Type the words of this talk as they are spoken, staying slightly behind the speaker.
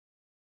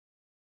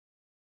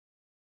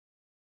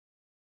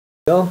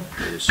Bill?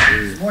 Yes,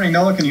 sir. Good morning,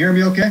 Noah. Can you hear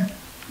me okay?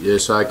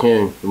 Yes, I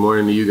can. Good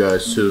morning to you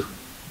guys, too.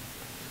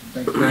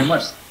 Thank you very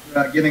much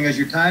for giving us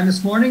your time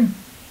this morning.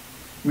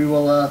 We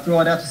will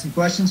throw it out to some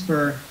questions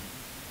for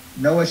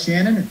Noah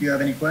Shannon. If you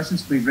have any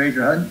questions, please raise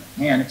your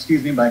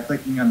hand, by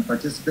clicking on the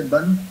participant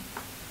button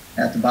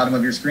at the bottom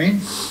of your screen.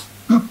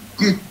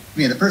 Excuse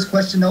me. The first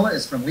question, Noah,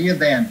 is from Leah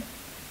Van.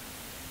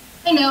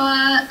 Hi,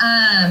 Noah.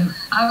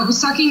 I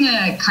was talking to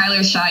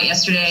Kyler Schott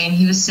yesterday, and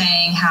he was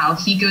saying how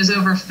he goes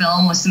over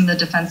film with some of the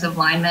defensive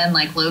linemen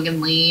like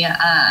Logan Lee.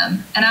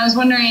 And I was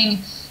wondering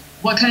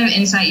what kind of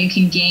insight you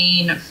can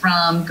gain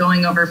from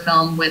going over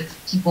film with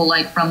people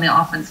like from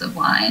the offensive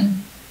line.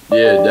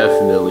 Yeah,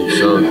 definitely.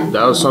 So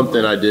that was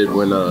something I did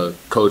when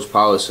Coach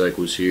Polisek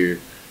was here.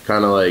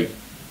 Kind of like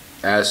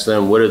ask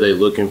them what are they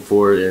looking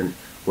for, and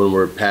when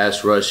we're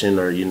pass rushing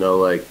or,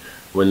 like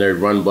when they're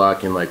run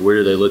blocking, like what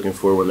are they looking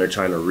for when they're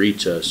trying to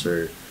reach us,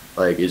 or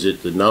like is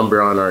it the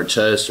number on our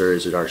chest or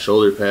is it our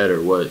shoulder pad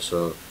or what?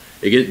 So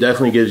it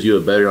definitely gives you a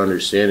better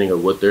understanding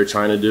of what they're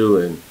trying to do,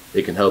 and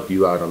it can help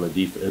you out on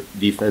the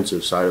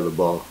defensive side of the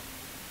ball.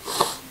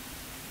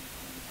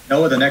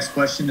 Noah, the next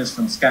question is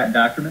from Scott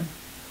Dockerman.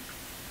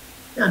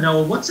 Yeah,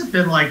 Noah, what's it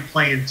been like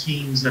playing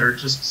teams that are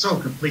just so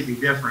completely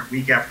different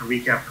week after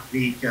week after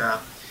week?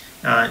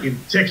 In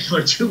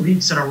particular, 2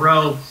 weeks in a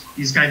row,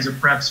 these kinds of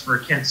preps for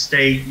Kent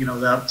State,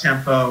 the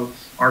up-tempo,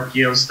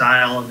 RPO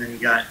style, and then you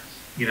got,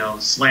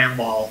 slam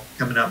ball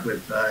coming up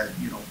with,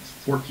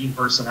 14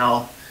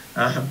 personnel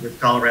with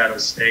Colorado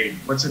State.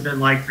 What's it been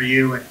like for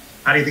you, and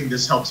how do you think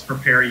this helps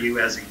prepare you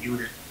as a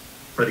unit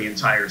for the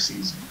entire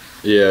season?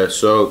 Yeah,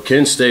 so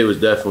Kent State was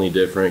definitely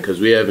different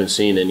because we haven't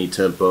seen any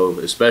tempo,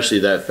 especially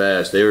that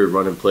fast. They were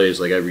running plays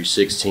like every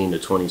 16 to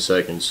 20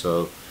 seconds,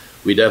 so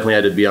we definitely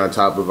had to be on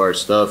top of our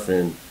stuff,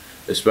 and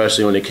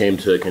especially when it came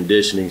to a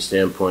conditioning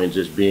standpoint,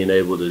 just being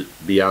able to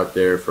be out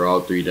there for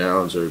all 3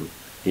 downs or,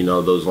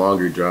 those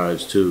longer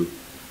drives too.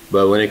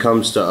 But when it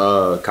comes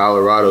to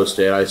Colorado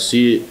State, I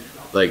see it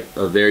like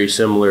a very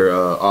similar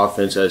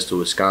offense as to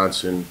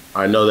Wisconsin.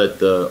 I know that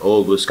the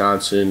old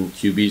Wisconsin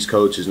QB's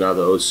coach is now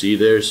the OC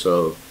there,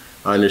 so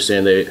I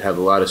understand they have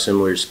a lot of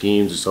similar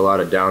schemes. It's a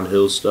lot of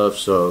downhill stuff,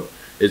 so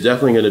it's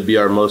definitely going to be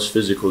our most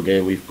physical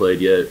game we've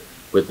played yet,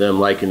 with them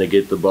liking to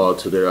get the ball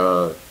to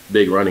their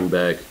big running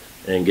back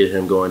and get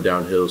him going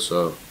downhill.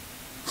 So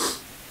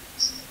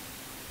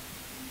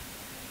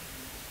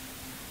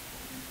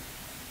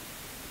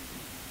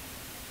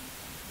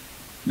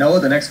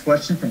Noah, the next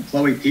question from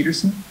Chloe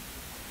Peterson.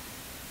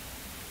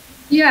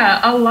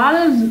 Yeah, a lot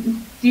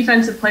of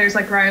defensive players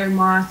like Riley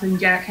Moss and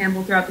Jack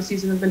Campbell throughout the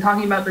season have been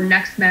talking about the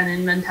next man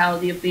in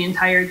mentality of the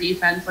entire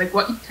defense. Like,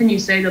 what can you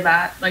say to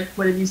that? Like,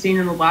 what have you seen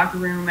in the locker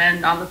room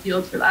and on the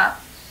field for that?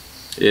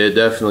 yeah,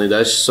 definitely.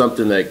 That's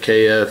something that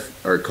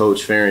KF, or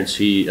Coach Ferentz,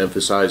 he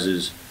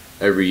emphasizes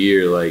every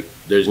year. Like,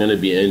 there's going to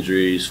be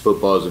injuries.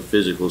 Football is a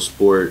physical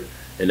sport,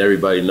 and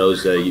everybody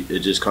knows that it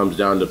just comes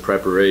down to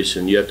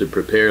preparation. You have to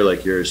prepare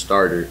like you're a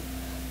starter,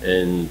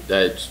 and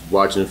that's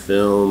watching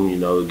film,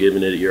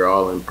 giving it your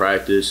all in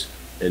practice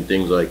and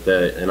things like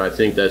that. And I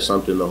think that's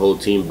something the whole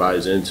team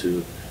buys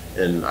into,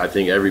 and I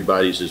think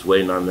everybody's just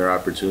waiting on their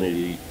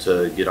opportunity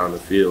to get on the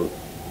field.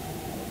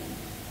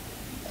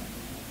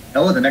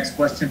 Noah, the next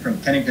question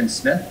from Kennington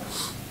Smith.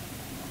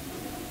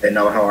 Hey,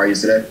 Noah, how are you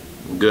today?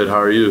 Good.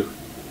 How are you?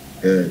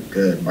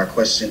 Good. My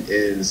question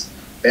is,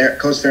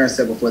 Coach Ferentz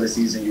said before the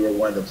season you were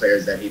one of the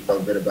players that he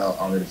felt good about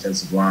on the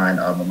defensive line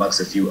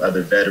amongst a few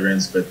other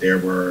veterans, but there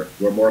were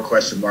more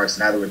question marks.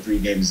 Now that we're 3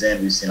 games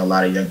in, we've seen a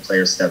lot of young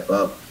players step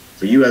up.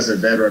 For you as a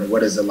veteran,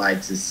 what is it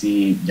like to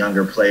see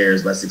younger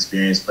players, less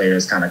experienced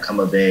players kind of come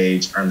of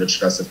age, earn the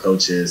trust of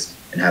coaches,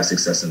 and have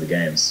success in the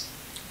games?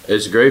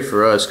 It's great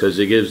for us because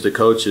it gives the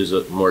coaches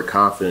more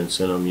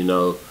confidence in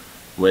them.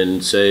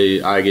 When,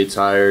 say, I get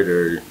tired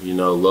or,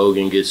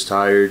 Logan gets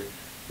tired,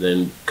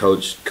 then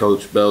Coach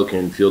Bell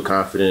can feel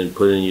confident in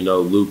putting,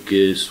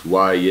 Lucas,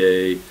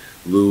 YA,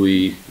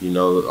 Louis,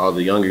 all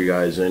the younger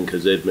guys in,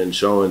 because they've been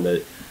showing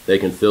that they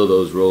can fill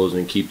those roles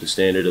and keep the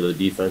standard of the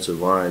defensive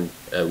line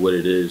at what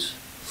it is.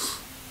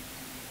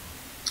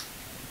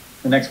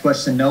 The next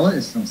question, Noah,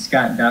 is from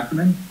Scott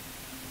Dockerman.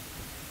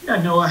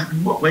 Yeah, Noah,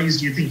 in what ways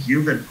do you think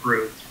you've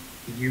improved?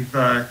 You've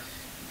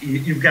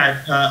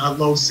got a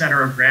low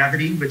center of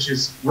gravity, which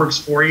works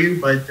for you,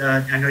 but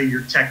I know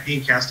your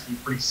technique has to be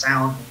pretty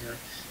sound when you're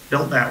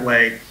built that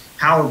way.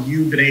 How have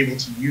you been able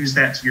to use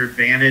that to your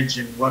advantage,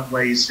 and what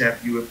ways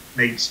have you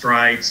made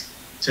strides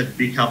to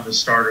become the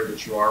starter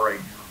that you are right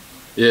now?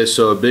 Yeah,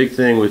 so a big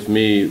thing with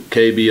me,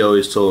 KB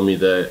always told me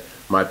that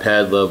my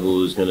pad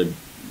level is going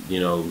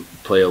to,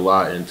 play a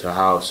lot into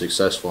how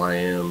successful I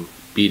am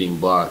beating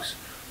blocks.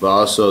 But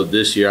also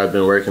this year I've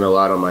been working a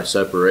lot on my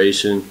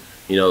separation,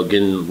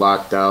 getting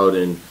locked out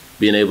and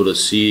being able to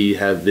see,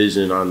 have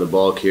vision on the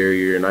ball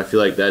carrier. And I feel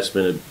like that's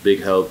been a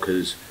big help,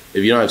 because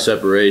if you don't have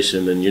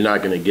separation, then you're not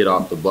going to get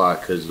off the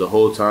block, because the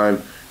whole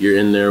time you're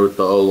in there with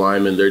the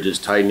O-linemen, they're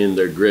just tightening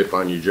their grip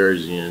on your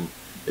jersey, and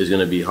it's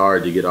going to be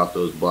hard to get off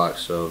those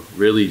blocks. So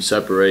really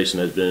separation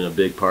has been a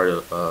big part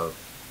of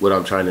what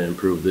I'm trying to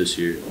improve this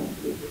year.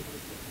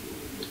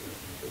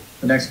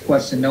 The next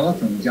question, Noah,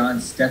 from John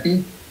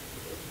Steffi.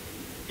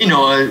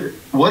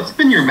 What's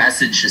been your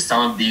message to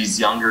some of these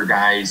younger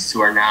guys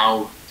who are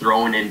now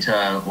thrown into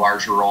a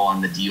larger role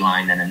on the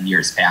D-line than in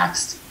years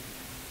past?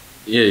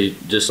 Yeah,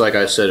 just like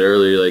I said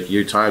earlier, like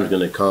your time's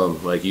gonna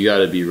come. Like you got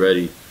to be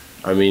ready.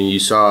 I mean, you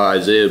saw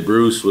Isaiah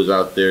Bruce was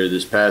out there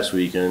this past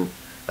weekend.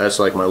 That's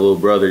like my little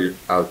brother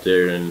out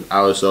there, and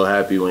I was so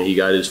happy when he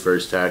got his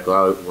first tackle.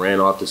 I ran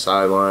off the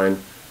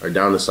sideline or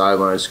down the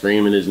sideline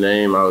screaming his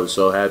name. I was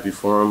so happy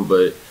for him,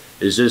 but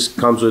it just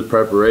comes with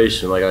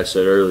preparation. Like I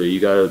said earlier, you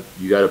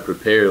gotta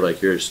prepare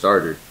like you're a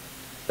starter.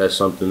 That's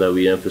something that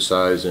we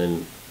emphasize,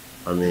 and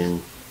I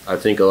mean, I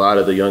think a lot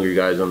of the younger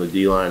guys on the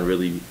D-line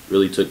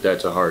really took that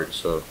to heart.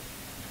 So.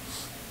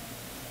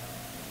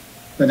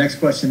 The next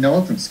question,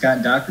 Noah, from Scott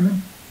Dockerman.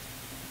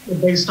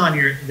 Based on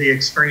the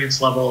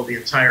experience level of the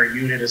entire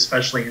unit,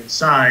 especially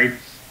inside,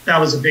 that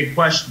was a big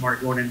question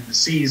mark going into the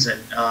season.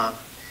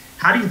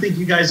 How do you think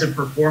you guys have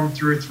performed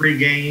through 3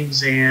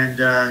 games, and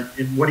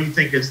what do you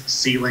think is the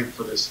ceiling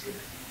for this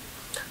unit?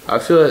 I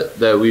feel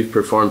that we've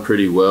performed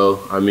pretty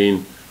well. I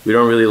mean, we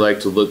don't really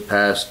like to look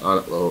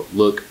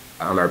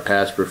on our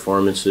past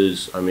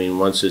performances. I mean,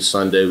 once it's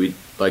Sunday, we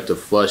like to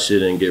flush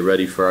it and get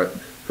ready for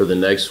the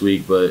next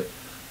week. But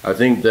I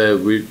think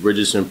that we're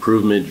just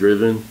improvement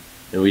driven,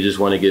 and we just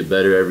want to get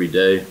better every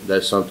day.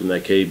 That's something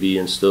that KB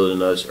instilled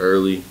in us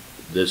early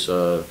this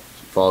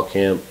fall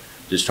camp,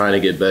 just trying to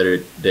get better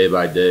day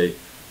by day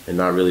and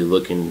not really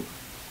looking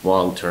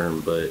long term.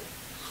 But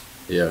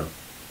yeah.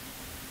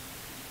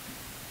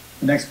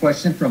 The next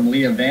question from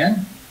Leah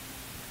Van.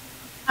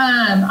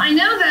 I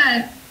know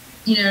that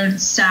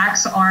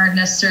sacks aren't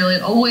necessarily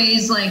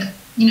always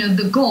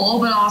the goal,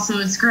 but also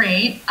it's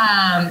great.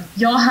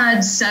 Y'all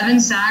had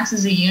 7 sacks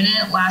as a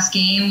unit last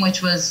game,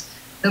 which was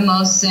the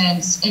most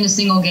in a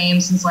single game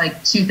since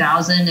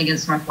 2000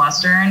 against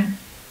Northwestern.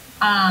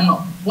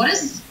 What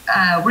is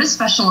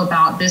special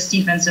about this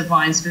defensive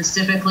line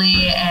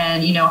specifically,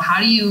 and how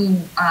do you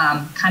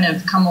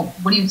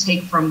what do you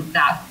take from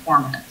that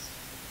performance?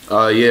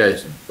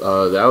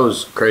 That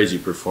was crazy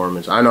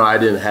performance. I know I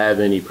didn't have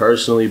any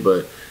personally,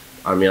 but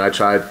I mean, I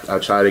try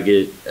to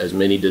get as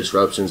many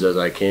disruptions as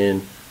I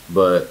can,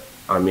 but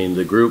I mean,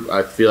 the group,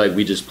 I feel like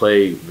we just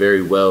play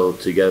very well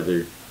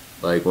together.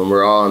 Like when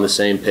we're all on the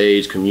same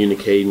page,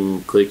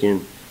 communicating,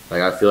 clicking,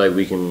 like I feel like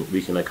we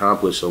can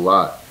accomplish a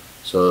lot.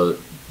 So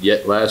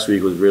last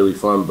week was really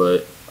fun,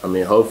 but I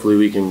mean, hopefully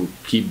we can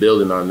keep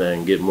building on that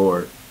and get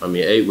more. I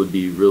mean, 8 would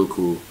be real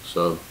cool.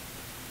 So.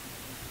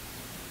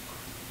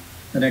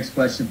 The next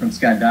question from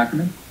Scott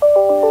Dockerman.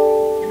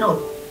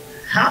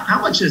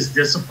 How much has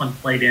discipline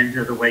played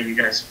into the way you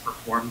guys have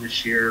performed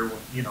this year?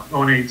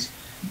 Going into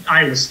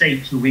Iowa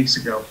State 2 weeks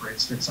ago, for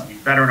instance, I mean,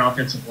 veteran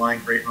offensive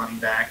line, great running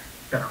back,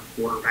 veteran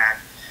quarterback,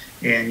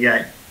 and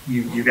yet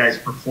you guys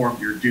performed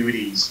your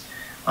duties.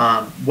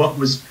 What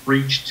was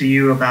preached to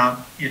you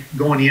about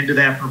going into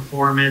that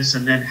performance,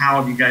 and then how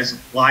have you guys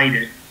applied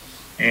it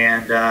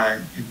and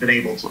been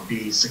able to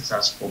be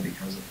successful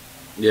because of it?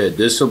 Yeah,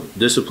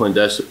 discipline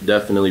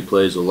definitely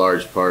plays a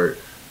large part.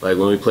 Like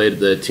when we played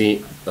the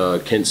team,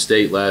 Kent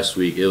State last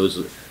week,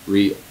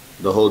 the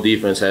whole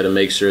defense had to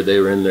make sure they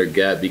were in their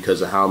gap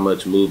because of how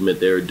much movement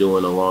they were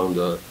doing along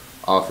the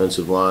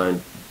offensive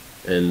line.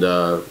 And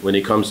when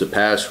it comes to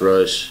pass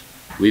rush,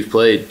 we've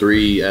played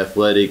 3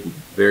 athletic,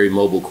 very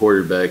mobile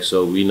quarterbacks,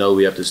 so we know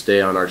we have to stay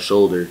on our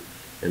shoulder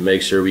and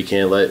make sure we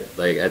can't at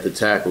the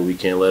tackle, we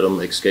can't let them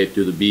escape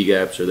through the B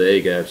gaps or the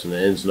A gaps, and the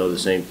ends know the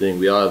same thing.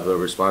 We all have a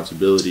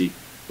responsibility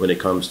when it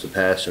comes to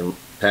pass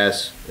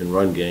and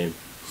run game.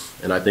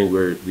 And I think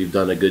we've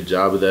done a good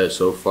job of that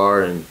so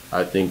far, and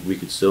I think we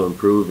could still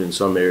improve in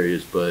some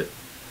areas, but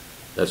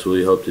that's what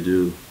we hope to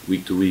do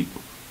week to week.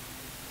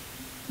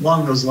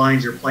 Along those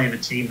lines, you're playing a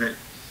team that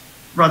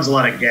runs a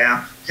lot of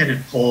gap, pin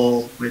and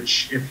pull,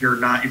 which if your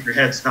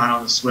head's not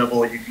on the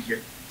swivel, you can get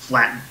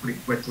flattened pretty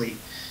quickly.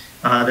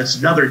 That's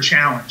another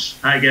challenge,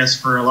 I guess,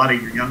 for a lot of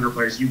your younger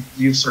players.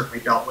 You've certainly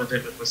dealt with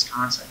it with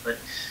Wisconsin, but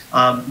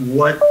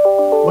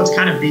what's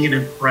kind of being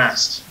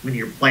impressed when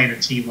you're playing a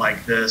team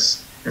like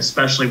this,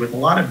 especially with a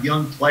lot of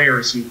young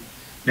players who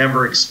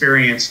never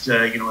experienced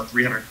a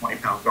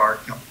 320-pound guard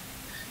coming,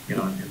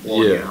 and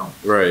blowing you out.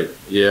 Right.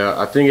 Yeah,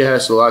 I think it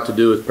has a lot to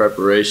do with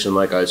preparation,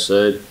 like I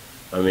said.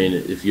 I mean,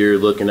 if you're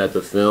looking at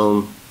the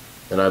film,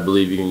 then I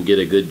believe you can get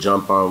a good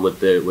jump on what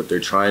they're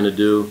trying to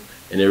do.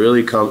 And it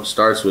really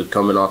starts with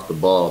coming off the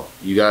ball.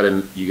 You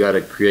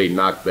gotta create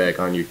knockback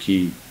on your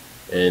key,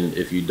 and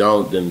if you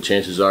don't, then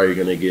chances are you're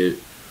gonna get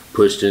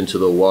pushed into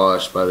the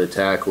wash by the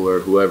tackle or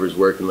whoever's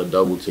working the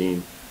double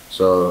team.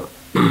 So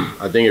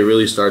I think it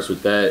really starts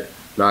with that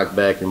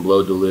knockback and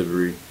blow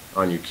delivery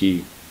on your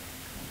key.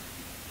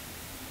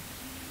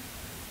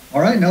 All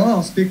right, Noah,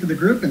 I'll speak for the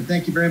group, and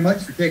thank you very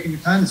much for taking your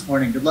time this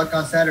morning. Good luck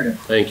on Saturday.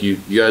 Thank you.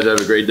 You guys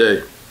have a great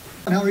day.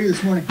 How are you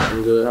this morning?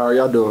 I'm good. How are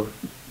y'all doing?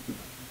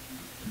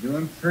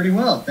 Doing pretty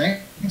well,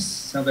 thanks.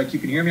 Sounds like you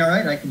can hear me all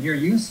right. I can hear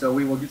you, so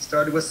we will get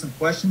started with some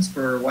questions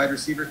for wide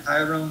receiver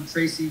Tyrone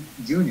Tracy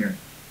Jr.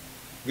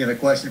 If you have a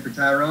question for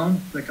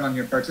Tyrone, click on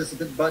your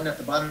participant button at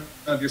the bottom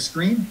of your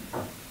screen,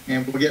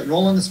 And we'll get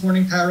rolling this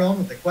morning, Tyrone,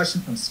 with a question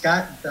from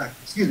Chad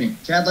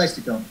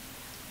Leistico.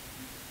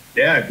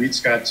 Yeah, I beat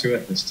Scott to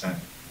it this time.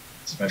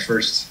 It's my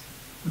first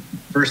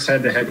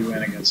head-to-head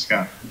win against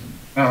Scott.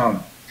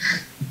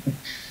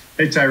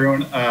 Hey,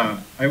 Tyrone,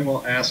 I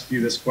will ask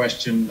you this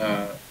question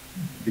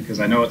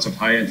because I know it's of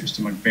high interest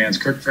among fans.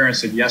 Kirk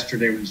Ferentz said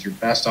yesterday was your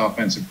best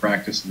offensive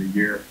practice of the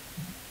year.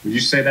 Would you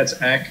say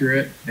that's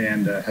accurate,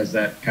 and has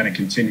that kind of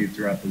continued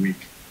throughout the week?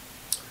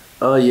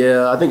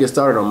 Yeah, I think it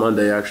started on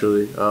Monday,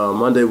 actually.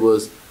 Monday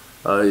was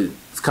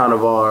it's kind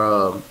of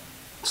our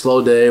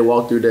slow day,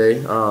 walkthrough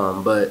day,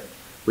 but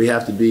we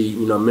have to be,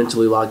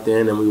 mentally locked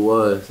in, and we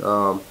was.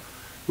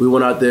 We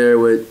went out there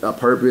with a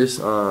purpose.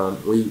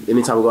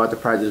 Anytime we go out to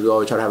practice, we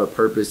always try to have a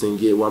purpose and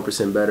get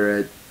 1% better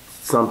at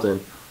something,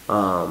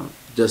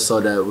 just so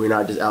that we're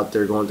not just out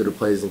there going through the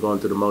plays and going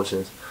through the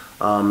motions.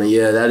 And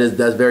yeah,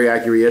 that's very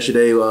accurate.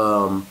 Yesterday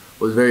was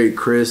very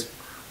crisp.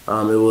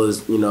 It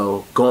was,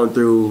 going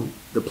through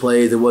the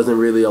plays. It wasn't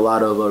really a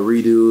lot of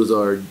redos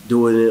or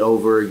doing it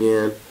over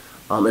again.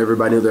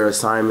 Everybody knew their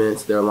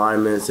assignments, their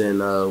alignments, and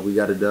we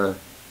got it done.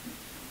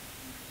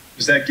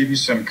 Does that give you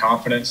some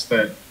confidence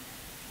that,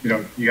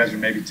 you guys are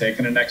maybe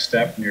taking a next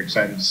step and you're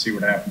excited to see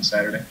what happens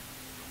Saturday?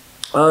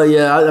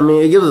 Yeah, I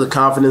mean, it gives us a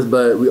confidence,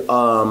 but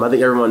I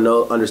think everyone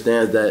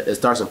understands that it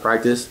starts in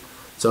practice.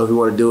 So if you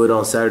want to do it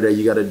on Saturday,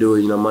 you got to do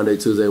it, Monday,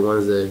 Tuesday,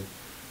 Wednesday,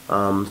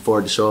 for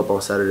it to show up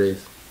on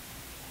Saturdays.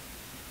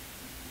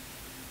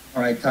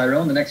 All right,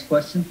 Tyrone, the next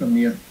question from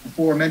the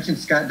aforementioned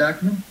Scott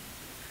Dockman.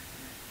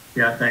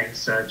 Yeah,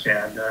 thanks,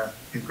 Chad.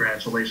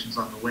 Congratulations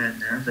on the win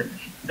there. But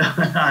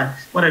I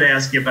wanted to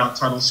ask you about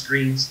tunnel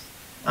screens.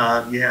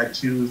 You had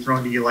 2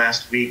 thrown to you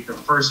last week. The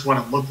first one,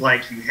 it looked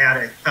like you had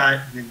it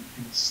cut and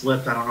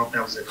slipped. I don't know if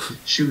that was a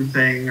shoe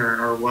thing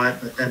or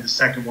what. But then the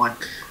second one,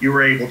 you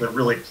were able to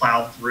really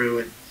plow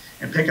through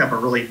and pick up a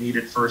really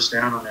needed first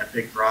down on that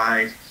big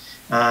drive.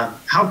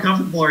 How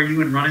comfortable are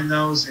you in running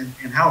those, and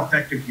how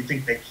effective do you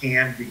think they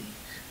can be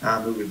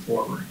moving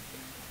forward?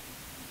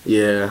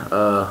 Yeah,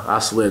 I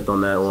slipped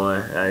on that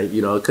one.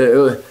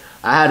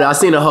 I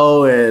seen a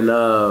hole and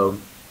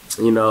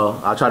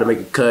I tried to make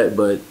a cut,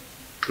 but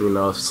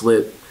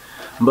slipped.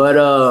 But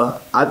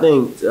I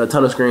think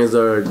tunnel screens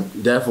are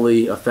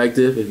definitely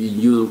effective if you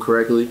use them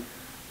correctly.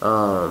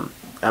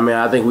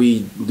 I think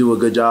we do a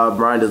good job.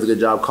 Brian does a good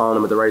job calling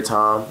them at the right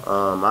time.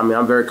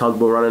 I'm very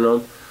comfortable running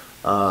them.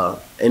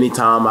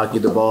 Anytime I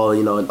get the ball,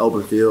 in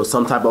open field,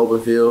 some type of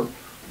open field,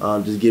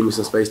 just give me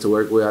some space to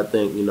work with. I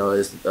think,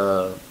 it's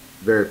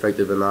very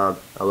effective, and I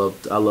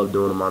love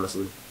doing them,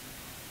 honestly.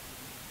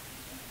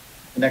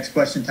 The next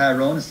question,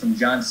 Tyrone, is from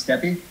John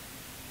Steppe.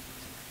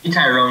 Hey,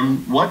 Tyrone,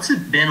 what's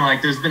it been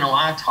like? There's been a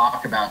lot of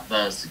talk about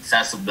the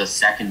success of the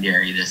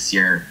secondary this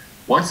year.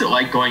 What's it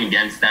like going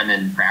against them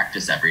in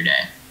practice every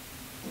day?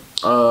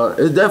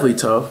 It's definitely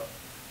tough.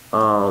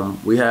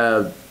 We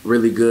have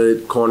really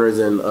good corners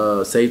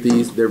and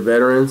safeties. They're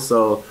veterans,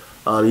 so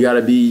you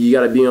gotta be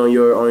on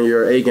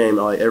your A game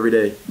every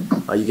day.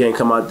 You can't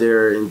come out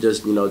there and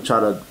just try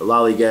to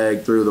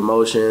lollygag through the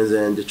motions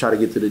and just try to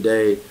get through the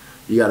day.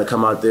 You gotta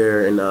come out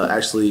there and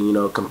actually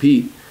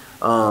compete.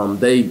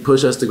 They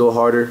push us to go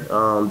harder.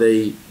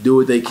 They do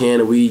what they can,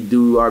 and we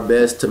do our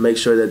best to make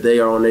sure that they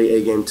are on their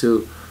A game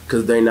too,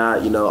 because they're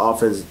not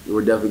offense.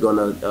 We're definitely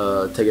going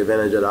to take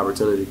advantage of the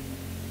opportunity.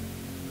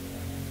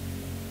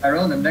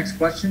 Tyrone, the next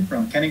question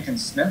from Kennington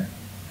Smith.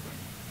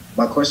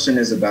 My question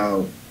is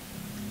about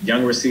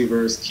young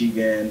receivers,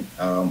 Keegan,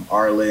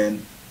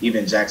 Arlen,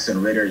 even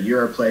Jackson Ritter.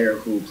 You're a player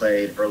who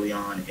played early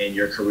on in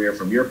your career.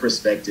 From your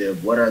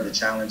perspective, what are the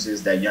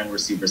challenges that young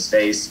receivers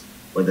face,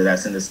 whether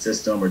that's in the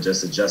system or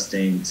just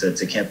adjusting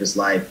to campus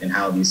life, and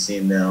how have you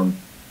seen them,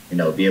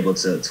 be able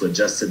to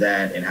adjust to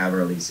that and have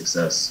early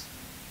success?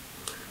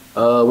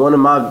 One of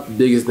my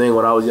biggest things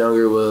when I was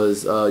younger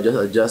was just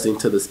adjusting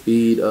to the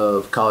speed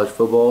of college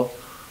football.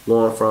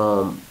 Going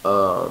from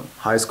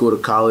high school to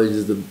college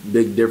is the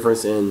big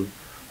difference in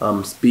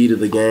speed of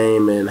the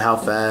game and how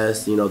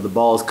fast, the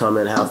ball's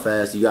coming, how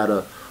fast you got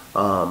to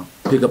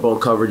pick up on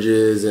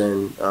coverages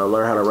and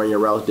learn how to run your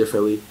routes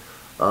differently.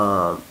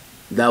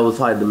 That was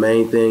probably the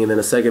main thing. And then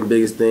the second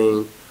biggest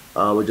thing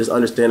was just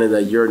understanding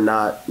that you're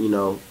not,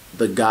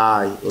 the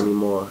guy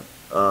anymore.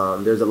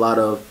 There's a lot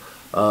of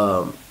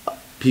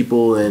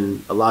people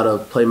and a lot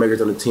of playmakers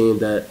on the team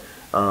that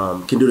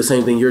can do the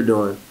same thing you're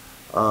doing.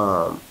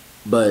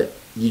 But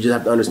you just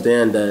have to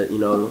understand that,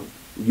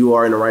 you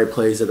are in the right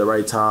place at the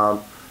right time.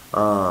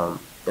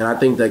 And I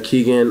think that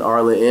Keegan,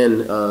 Arlen,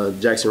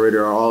 and Jackson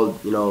Ritter are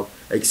all,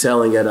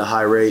 excelling at a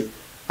high rate.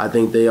 I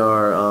think they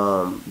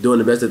are doing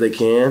the best that they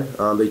can.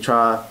 They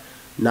try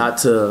not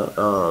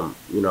to,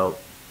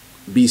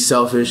 be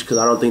selfish, because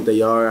I don't think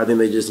they are. I think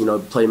they just,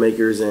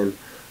 playmakers, and,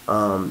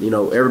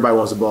 everybody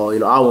wants the ball.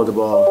 I want the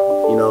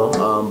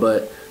ball,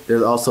 but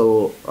there's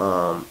also,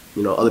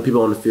 other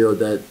people on the field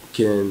that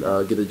can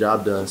get the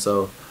job done.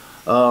 So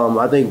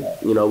I think,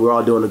 we're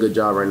all doing a good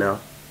job right now.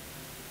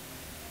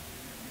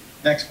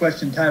 Next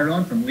question,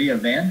 Tyrone, from Leah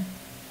Van.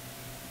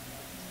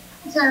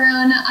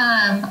 Tyrone,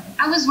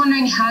 I was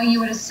wondering how you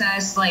would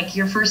assess like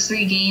your first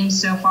 3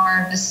 games so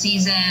far of the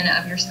season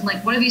of your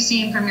what have you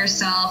seen from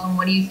yourself and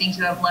what do you think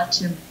you have left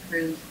to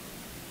improve?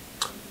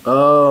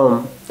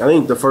 I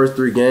think the first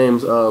 3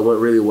 games went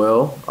really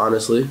well,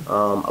 honestly.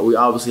 We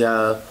obviously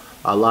have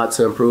a lot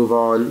to improve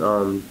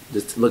on.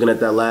 Just looking at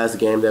that last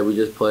game that we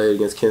just played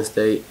against Kent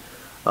State.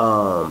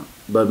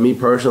 But me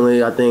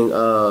personally, I think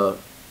I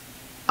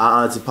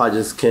honestly probably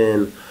just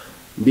can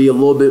be a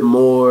little bit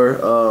more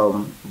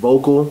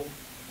vocal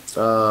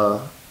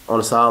on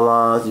the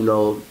sidelines. You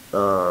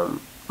know,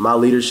 my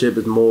leadership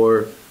is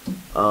more,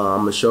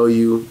 I'm going to show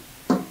you,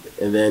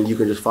 and then you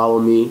can just follow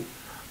me.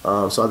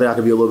 So I think I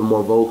can be a little bit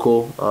more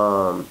vocal.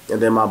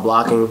 And then my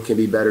blocking can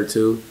be better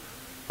too.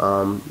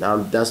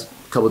 That's a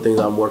couple of things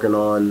I'm working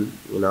on,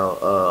 you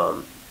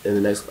know, in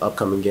the next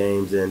upcoming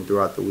games and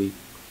throughout the week.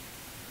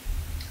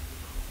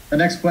 The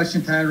next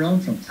question,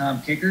 Tyrone, from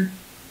Tom Kicker.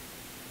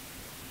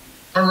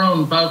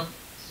 Tyrone, about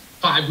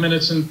 5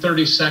 minutes and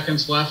 30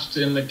 seconds left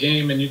in the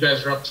game, and you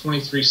guys are up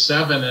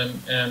 23-7,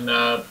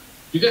 and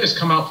you guys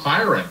come out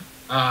firing.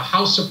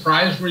 How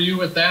surprised were you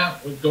with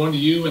that, with going to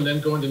you and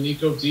then going to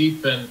Nico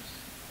deep? And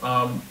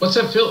what's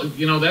that feel?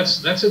 You know,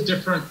 that's a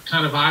different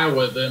kind of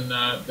Iowa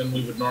than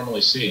we would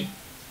normally see.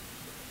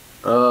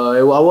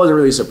 I wasn't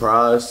really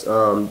surprised,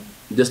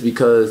 just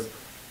because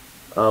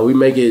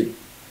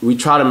we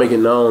try to make it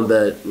known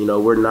that, you know,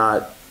 we're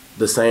not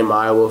the same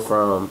Iowa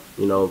from,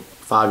 you know,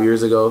 5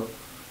 years ago.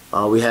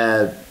 We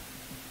had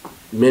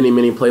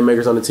many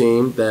playmakers on the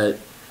team that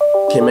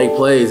can make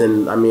plays,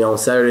 and I mean on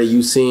Saturday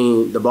you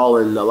seen the ball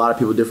in a lot of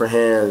people's different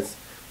hands,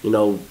 you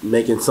know,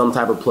 making some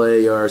type of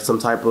play or some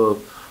type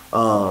of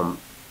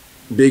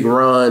big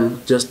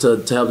run just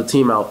to help the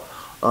team out.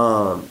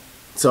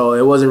 So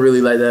it wasn't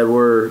really like that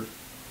we're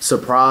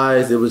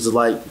surprised. It was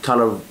like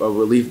kind of a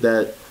relief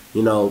that,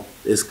 you know,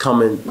 it's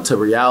coming to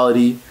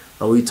reality.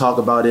 And we talk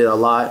about it a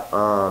lot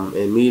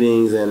in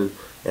meetings and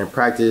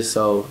practice.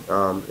 So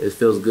it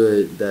feels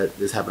good that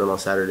this happened on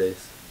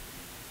Saturdays.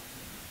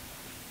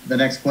 The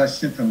next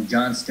question from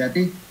John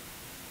Steppe.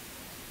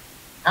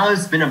 Now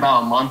it's been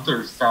about a month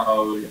or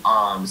so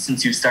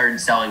since you started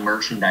selling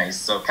merchandise,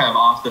 so kind of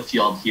off the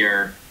field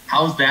here.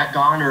 How's that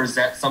gone, or is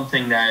that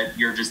something that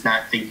you're just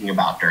not thinking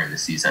about during the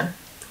season?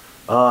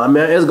 I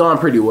mean, it's gone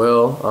pretty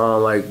well.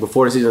 Like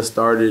before the season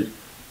started,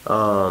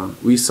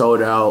 we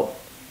sold out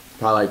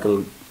probably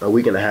like a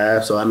week and a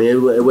half. So I mean,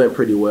 it went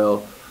pretty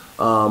well.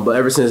 But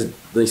ever since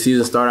the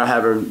season started, I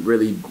haven't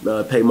really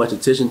paid much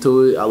attention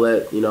to it. I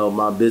let, you know,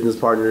 my business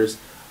partners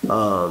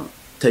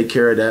take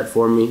care of that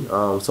for me,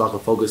 so I can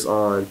focus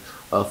on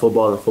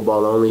football and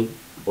football only.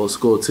 Well,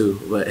 school too,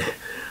 but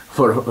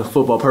for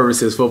football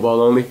purposes,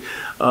 football only.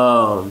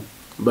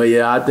 But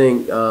yeah, I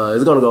think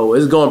it's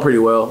going pretty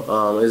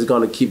well. It's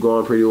going to keep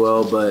going pretty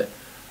well, but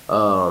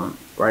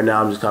right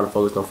now I'm just kind of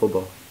focused on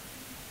football.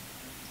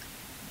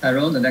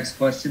 Tyrone, the next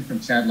question from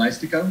Chad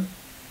Leistico.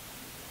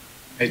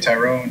 Hey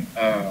Tyrone,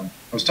 I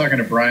was talking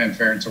to Brian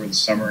Ferentz over the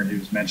summer, and he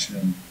was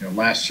mentioning, you know,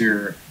 last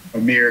year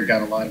Amir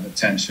got a lot of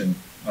attention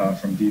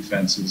from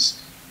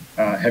defenses.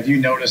 Have you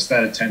noticed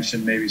that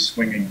attention maybe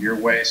swinging your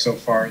way so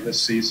far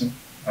this season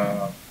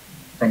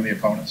from the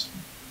opponents?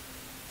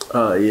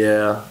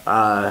 Yeah.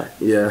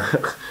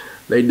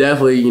 They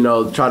definitely, you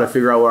know, try to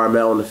figure out where I'm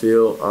at on the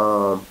field.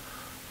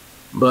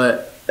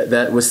 But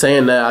that with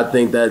saying that, I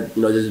think that,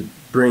 you know, just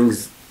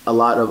brings a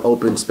lot of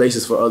open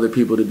spaces for other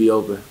people to be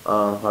open. If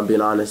I'm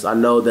being honest, I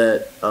know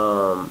that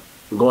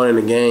going in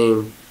the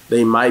game,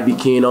 they might be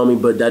keen on me,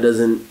 but that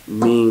doesn't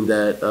mean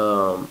that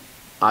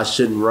I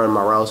shouldn't run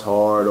my routes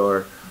hard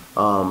or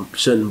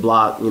shouldn't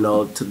block, you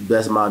know, to the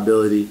best of my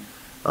ability.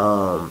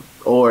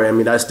 Or, I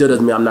mean, that still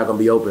doesn't mean I'm not going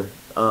to be open.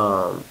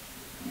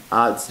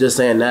 Just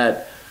saying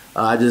that,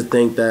 I just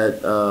think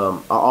that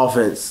our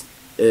offense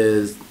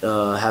has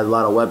a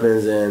lot of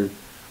weapons, and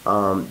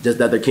just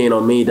that they're keen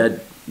on me,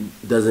 that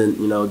doesn't,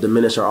 you know,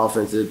 diminish our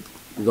offense. It's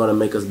going to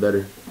make us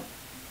better.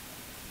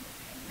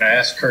 I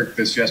asked Kirk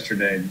this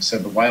yesterday. He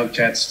said the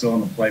Wildcat's still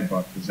in the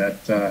playbook. Is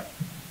that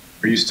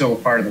are you still a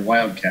part of the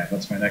Wildcat?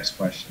 That's my next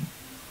question.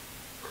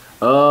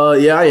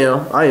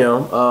 Yeah, I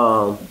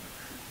am.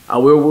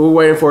 We're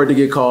waiting for it to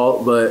get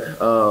called,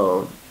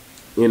 but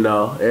you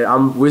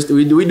know, we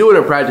do it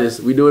in practice.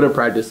 We do it in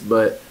practice,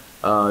 but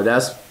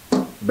that's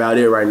about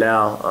it right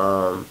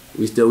now.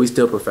 We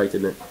still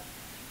perfecting it.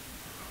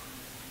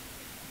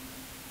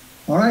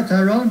 All right,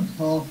 Tyrone,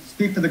 I'll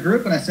speak for the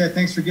group, and I say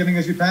thanks for giving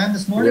us your time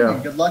this morning, Yeah.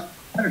 and good luck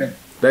Saturday.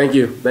 Thank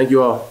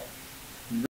you all.